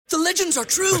The legends are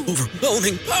true.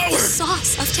 Overwhelming power!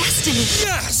 Sauce of destiny.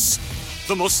 Yes!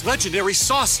 The most legendary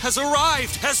sauce has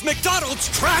arrived as McDonald's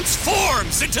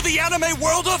transforms into the anime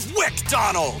world of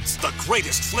WickDonald's. The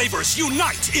greatest flavors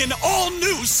unite in all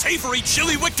new savory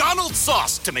chili McDonald's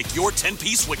sauce to make your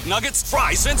 10-piece Wick Nuggets,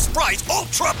 fries, and Sprite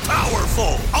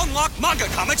ultra-powerful. Unlock manga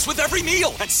comics with every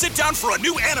meal and sit down for a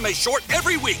new anime short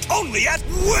every week only at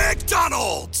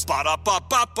WickDonald's.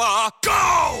 Ba-da-ba-ba-ba,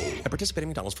 go! At participating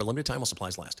McDonald's for a limited time while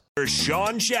supplies last.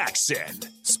 Sean Jackson,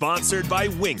 sponsored by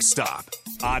Wingstop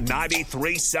on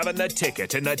 93.7 The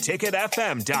Ticket and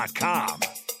theticketfm.com.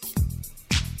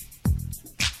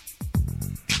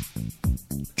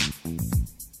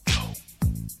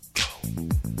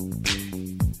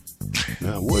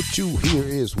 Now what you hear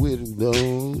is with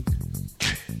the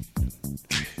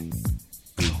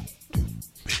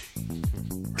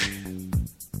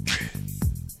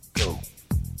go.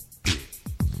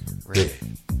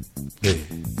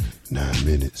 9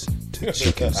 minutes to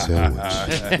chicken sandwich.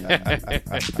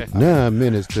 9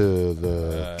 minutes to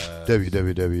the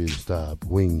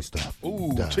www.wingstop.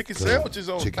 Ooh, chicken sandwiches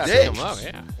on Chicken deck. sandwiches.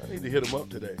 Yeah. I need to hit them up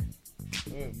today.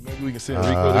 Maybe we can send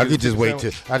Rico. I could just wait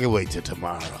till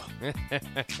tomorrow.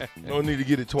 No need to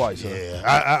get it twice. Huh?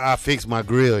 Yeah, I fixed my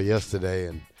grill yesterday,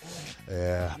 and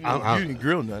You didn't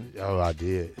grill nothing. Oh, I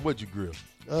did. What'd you grill?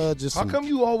 Just How some, come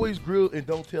you always grill and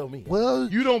don't tell me? Well,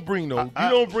 you don't bring none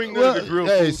of the grill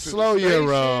Hey, food to slow the your station.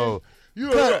 roll. You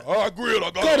Cut- I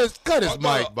grilled. Cut his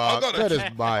mic, Bob. Cut his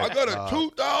mic. I got a Bob.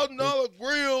 $2,000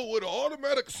 grill with an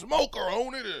automatic smoker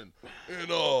on it, and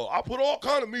I put all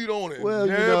kind of meat on it. Well,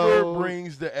 Never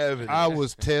brings the evidence. I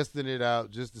was testing it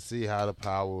out just to see how the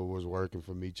power was working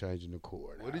for me changing the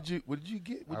cord. What did you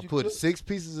get? I put 6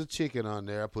 pieces of chicken on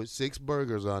there. I put 6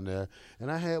 burgers on there,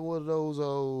 and I had one of those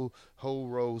old whole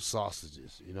roll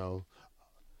sausages. You know.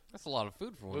 That's a lot of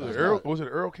food for one. Was it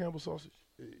Earl Campbell sausage?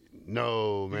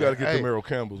 No, man. You got to get them Earl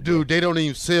Campbell's. Dude, they don't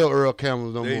even sell Earl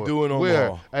Campbell's no more. They do it on Where?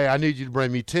 Mall. Hey, I need you to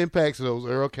bring me 10 packs of those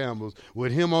Earl Campbell's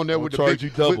with him on there I'll with the charge big. you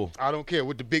double. I don't care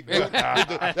with the big boot.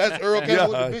 That's Earl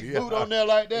Campbell with the big boot on there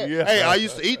like that. Yeah. Hey, I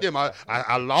used to eat them. I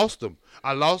lost them.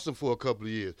 I lost them for a couple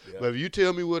of years. Yeah. But if you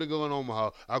tell me where to go in Omaha,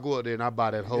 I go up there and I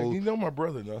buy that whole. You know my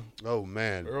brother now. Oh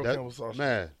man, Earl Campbell sausage.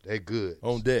 Man, they good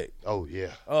On deck. Oh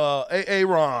yeah. Ron.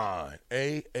 Ron.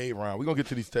 We're going to get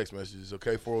to these text messages,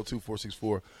 okay?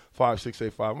 402-464-5685.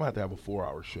 I'm going to have to have a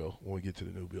 4-hour show when we get to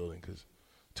the new building because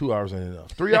 2 hours ain't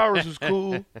enough. 3 hours is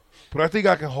cool, but I think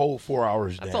I can hold 4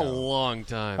 hours That's down. a long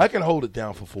time. I can hold it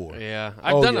down for 4. Yeah.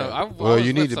 I've done it. Well,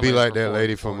 you need to be like that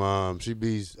lady from she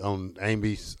be's on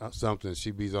Amy something.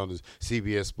 She be's on the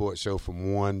CBS Sports show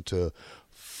from 1 to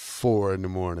 4 in the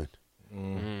morning.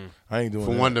 Mm-hmm. I ain't doing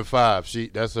from that. 1 to 5.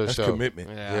 That's her show. Commitment.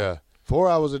 Yeah. 4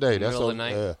 hours a day. That's Middle of the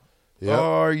night. Yeah. Yep.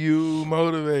 Are you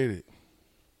motivated?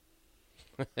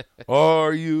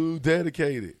 Are you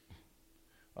dedicated?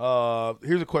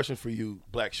 Here's a question for you,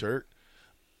 Black Shirt.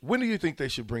 When do you think they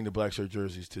should bring the Black Shirt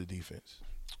jerseys to the defense?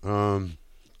 Well,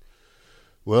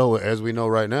 as we know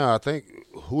right now, I think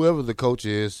whoever the coach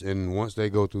is, and once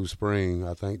they go through spring,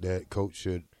 I think that coach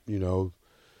should,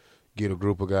 get a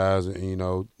group of guys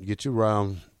and, get you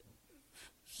around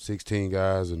 16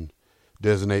 guys and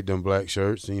designate them black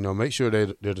shirts and, make sure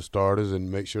they're the starters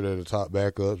and make sure they're the top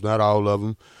backups. Not all of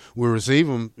them will receive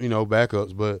them,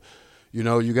 backups, but, you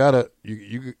gotta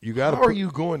How are you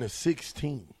going to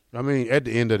 16? I mean, at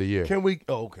the end of the year. Can we?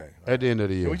 Oh, okay. At the end of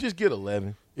the year. Can we just get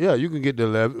 11? Yeah, you can get the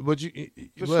 11, but To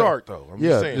start, though. I'm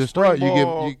just saying, to start, spring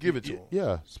you give it to them.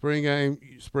 Yeah, spring game,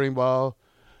 spring ball,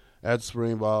 at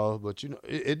spring ball. But,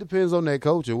 it depends on that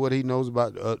coach and what he knows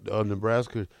about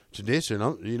Nebraska tradition,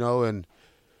 and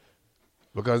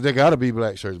because there got to be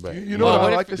black shirts back. You know what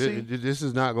I like to see? This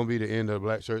is not going to be the end of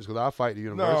black shirts because I'll fight the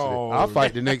university. No. I'll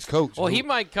fight the next coach. Well, he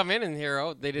might come in and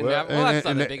hear, they didn't Well, have. Well, that's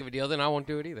and not that big of a deal. Then I won't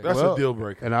do it either. That's a deal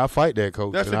breaker. And I'll fight that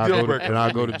coach. That's and a I'll deal go to- breaker. And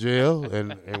I'll go to jail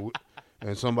and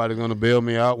somebody's going to bail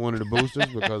me out, one of the boosters,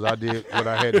 because I did what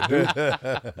I had to do.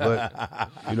 But,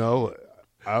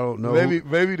 I don't know. Maybe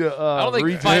the I don't think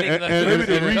Regents, fighting the maybe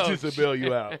the coach. Regents will bail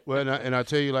you out. Well, and I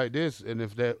tell you like this, and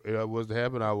if that was to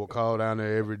happen, I will call down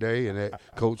there every day, and that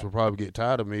coach will probably get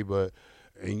tired of me. But,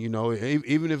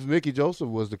 even if Mickey Joseph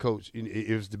was the coach,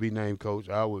 if to be named coach,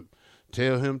 I would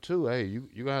tell him too. Hey, you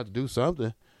gonna have to do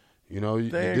something.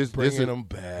 They're this bringing is them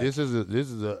back. This is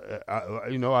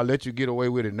I let you get away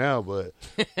with it now, but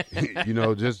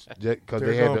just because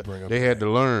they had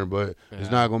to learn, but it's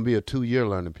not going to be a 2-year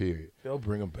learning period. They'll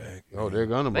bring them back. Oh, they're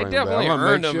going to They bring them back. definitely I'm gonna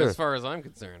earned make them sure. as far as I'm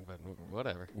concerned, but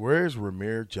whatever. Where's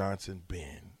Ramir Johnson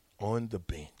been? On the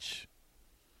bench.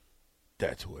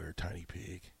 That's where, Tiny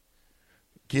Pig.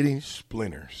 getting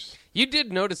splinters. You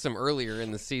did notice him earlier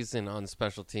in the season on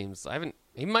special teams.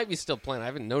 He might be still playing. I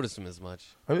haven't noticed him as much.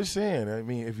 I'm just saying. I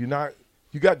mean, if you're not,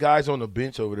 you got guys on the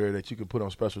bench over there that you can put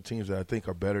on special teams that I think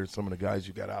are better than some of the guys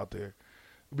you got out there.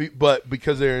 But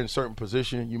because they're in a certain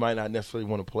position, you might not necessarily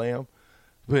want to play them.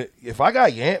 But if I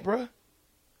got Yant, bro,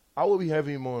 I would be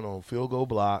having him on field goal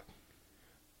block,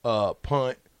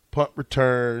 punt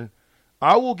return.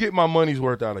 I will get my money's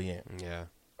worth out of Yant. Yeah.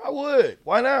 I would.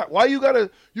 Why not? Why you got a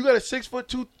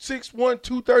 6'2", 6'1",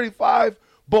 235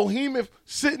 behemoth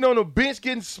sitting on the bench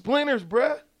getting splinters,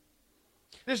 bruh?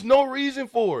 There's no reason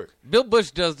for it. Bill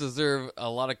Bush does deserve a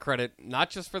lot of credit,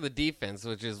 not just for the defense,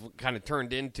 which is kind of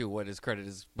turned into what his credit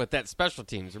is, but that special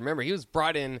teams. Remember, he was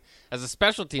brought in as a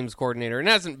special teams coordinator and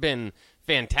hasn't been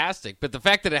fantastic, but the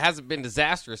fact that it hasn't been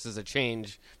disastrous is a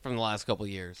change from the last couple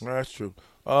of years. That's true.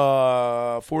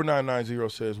 4990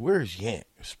 says, where's Yant,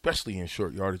 especially in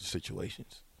short yardage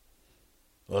situations?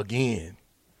 Again,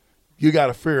 you got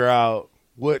to figure out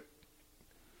what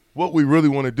we really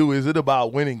want to do. Is it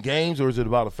about winning games or is it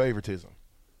about a favoritism?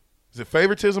 Is it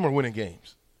favoritism or winning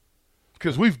games?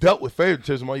 Because we've dealt with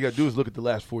favoritism. All you got to do is look at the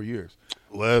last 4 years.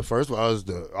 Well, first of all, as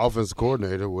the offensive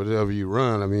coordinator, whatever you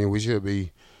run, I mean, we should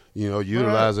be,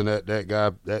 utilizing that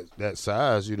guy, that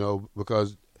size,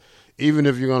 because even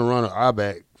if you're going to run an I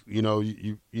back,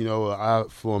 you I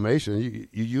formation,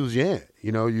 you use Yant.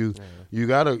 You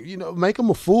gotta, make him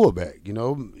a fullback.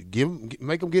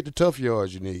 Make him get the tough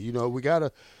yards you need.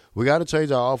 We gotta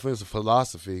change our offensive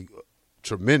philosophy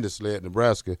tremendously at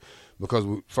Nebraska because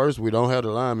we don't have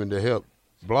the linemen to help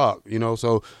block.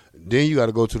 So then you got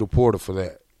to go to the portal for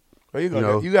that. Well, you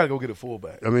got to go get a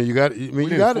fullback. I mean, you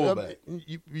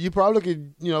probably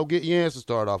could, get Yance to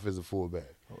start off as a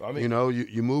fullback. I mean,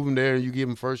 you move him there and you give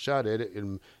him first shot at it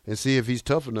and see if he's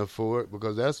tough enough for it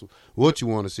because that's what you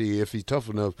want to see, if he's tough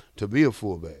enough to be a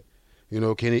fullback.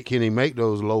 Can he make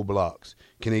those low blocks?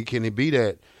 Can he be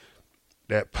that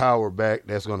power back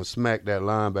that's going to smack that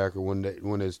linebacker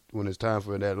when it's time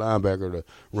for that linebacker to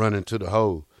run into the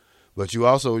hole? But you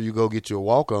go get your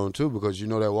walk-on too because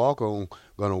that walk-on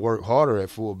going to work harder at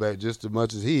fullback just as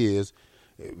much as he is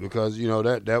because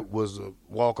that was a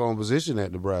walk-on position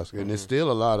at Nebraska, and there's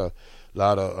still a lot of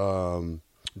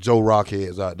Joe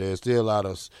Rockheads out there. There's still a lot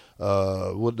of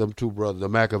with them two brothers, the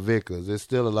Macavickas. There's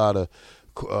still a lot of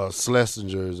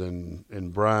Schlesingers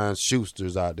and Brian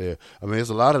Schusters out there. I mean, there's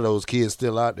a lot of those kids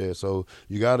still out there. So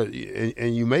you got to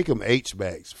and you make them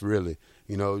H-backs really.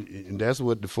 And that's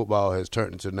what the football has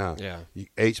turned into now. Yeah,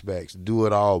 H-backs,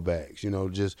 do-it-all backs.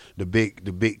 Just the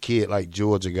big kid like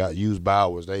Georgia got used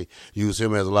Bowers. They use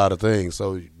him as a lot of things.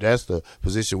 So that's the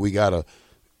position we gotta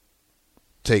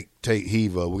take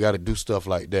heave of. We got to do stuff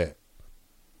like that.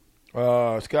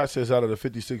 Scott says out of the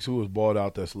 56, who was balled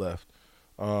out that's left?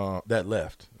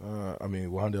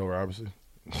 Wan'Dale Robinson.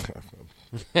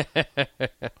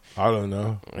 I don't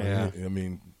know. Yeah.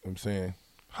 I'm saying.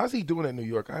 How's he doing at New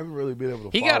York? I haven't really been able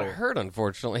to He follow. got hurt,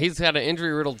 unfortunately. He's had an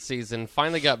injury-riddled season.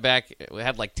 Finally got back.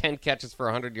 Had like 10 catches for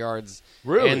 100 yards.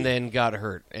 Really? And then got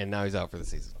hurt, and now he's out for the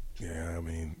season. Yeah,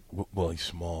 he's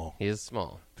small. He is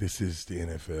small. This is the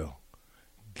NFL.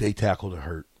 They tackle to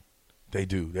hurt. They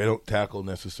do. They don't tackle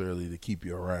necessarily to keep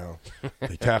you around.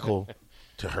 They tackle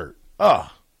to hurt. Let's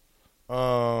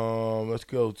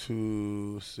go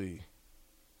to, let's see.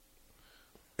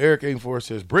 Eric 84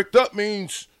 says, bricked up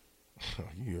means...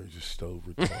 You're just so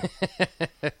retarded.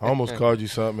 I almost called you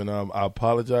something, and I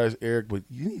apologize, Eric, but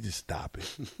you need to stop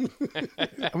it.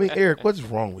 Eric, what's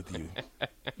wrong with you?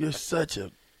 You're such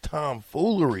a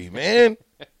tomfoolery, man.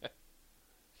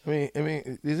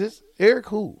 Is this Eric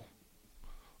who?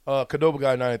 Cadoba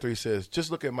Guy 93 says,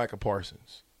 just look at Micah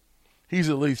Parsons. He's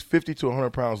at least 50 to 100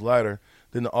 pounds lighter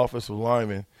than the offensive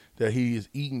lineman that he is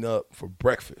eating up for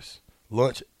breakfast,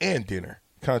 lunch, and dinner,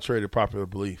 contrary to popular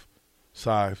belief.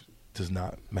 Size does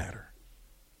not matter.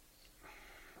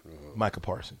 Micah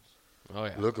Parsons. Oh,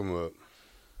 yeah. Look him up.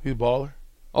 He's a baller.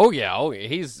 Oh, yeah.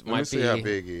 He's might see be how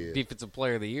big he is. Defensive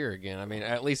Player of the Year again.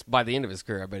 At least by the end of his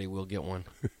career, I bet he will get one.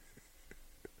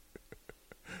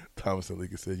 Thomas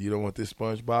Alika said, you don't want this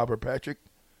SpongeBob or Patrick?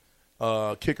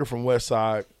 Kicker from West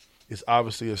Side is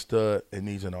obviously a stud and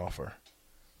needs an offer.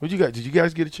 What you got? Did you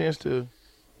guys get a chance to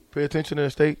pay attention to the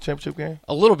state championship game?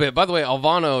 A little bit. By the way,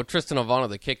 Tristan Alvano,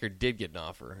 the kicker, did get an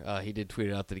offer. He did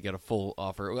tweet out that he got a full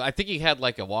offer. I think he had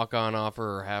like a walk-on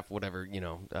offer or half, whatever,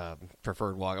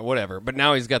 preferred walk, whatever. But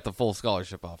now he's got the full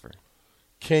scholarship offer.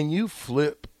 Can you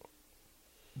flip?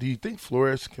 Do you think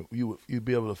Flores, you'd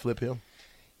be able to flip him?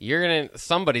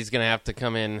 Somebody's gonna have to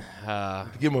come in.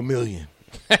 Give him $1 million.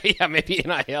 Yeah, maybe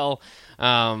NIL.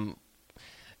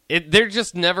 There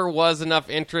just never was enough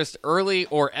interest early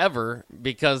or ever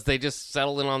because they just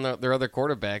settled in on their other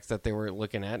quarterbacks that they were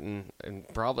looking at, and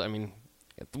probably, I mean,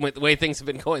 the way things have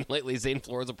been going lately, Zane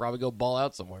Flores will probably go ball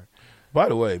out somewhere. By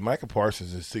the way, Micah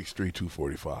Parsons is 6'3",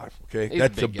 245, okay? He's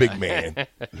That's a a big big guy. man.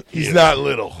 He's not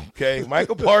little, okay?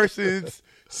 Micah Parsons,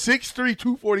 6'3",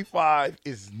 245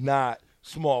 is not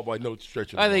small by no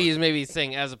stretch of the I think mark. he's maybe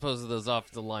saying as opposed to those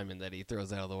offensive linemen that he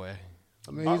throws out of the way.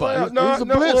 I mean, he's No, a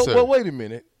blitzer. well, wait a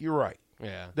minute. You're right.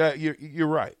 Yeah. That you're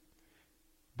right.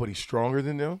 But he's stronger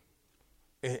than them.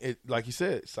 And like you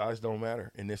said, size don't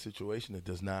matter. In this situation, it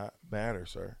does not matter,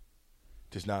 sir.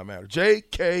 Does not matter.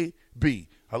 JKB.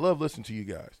 I love listening to you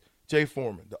guys. Jay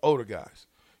Foreman, the older guys.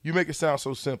 You make it sound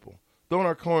so simple. Don't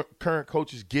our current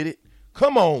coaches get it?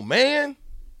 Come on, man.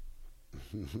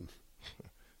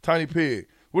 Tiny Pig.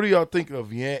 What do y'all think of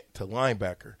Yant to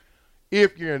linebacker?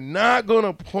 If you're not going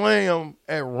to play him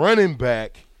at running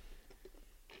back,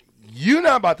 you're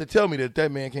not about to tell me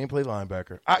that man can't play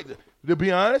linebacker. To be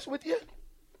honest with you,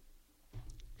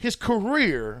 his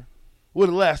career would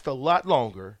last a lot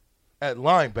longer at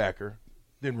linebacker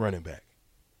than running back.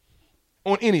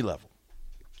 On any level.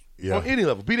 Yeah. On any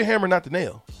level. Be the hammer, not the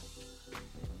nail.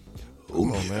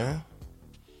 Come on, man.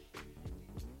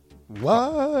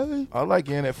 Why? I like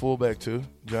Yan at fullback too,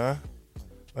 John.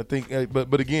 I think,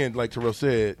 but again, like Terrell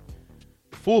said,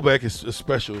 fullback is a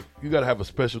special. You got to have a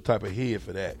special type of head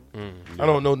for that. I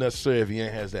don't know necessarily if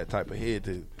Yan has that type of head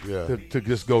to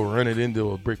just go run it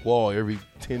into a brick wall every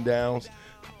 10 downs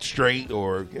straight,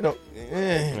 or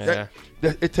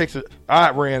it takes a. I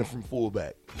ran from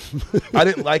fullback. I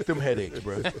didn't like them headaches,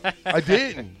 bro. I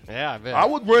didn't. Yeah, I bet. I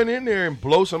would run in there and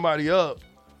blow somebody up,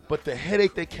 but the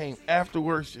headache that came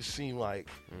afterwards just seemed like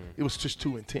it was just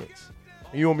too intense.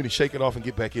 And you want me to shake it off and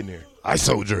get back in there?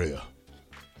 ISO drill.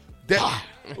 That,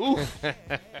 oof.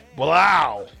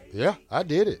 Wow. Yeah, I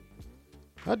did it.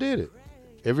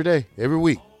 Every day, every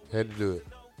week. Had to do it.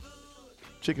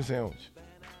 Chicken sandwich.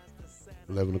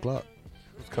 11 o'clock.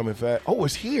 It's coming fast. Oh,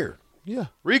 it's here. Yeah.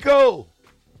 Rico,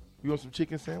 you want some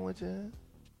chicken sandwiches?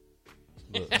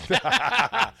 You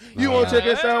want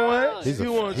chicken sandwich?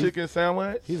 You want a chicken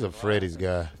sandwich? He's a Freddy's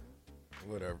guy.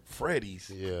 Whatever. Freddy's.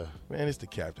 Yeah. Man, it's the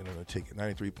captain on the ticket.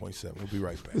 93.7. We'll be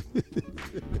right back.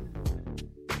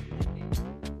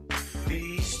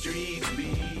 These streets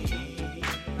be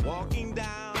walking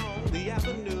down the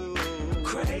avenue.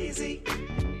 Crazy.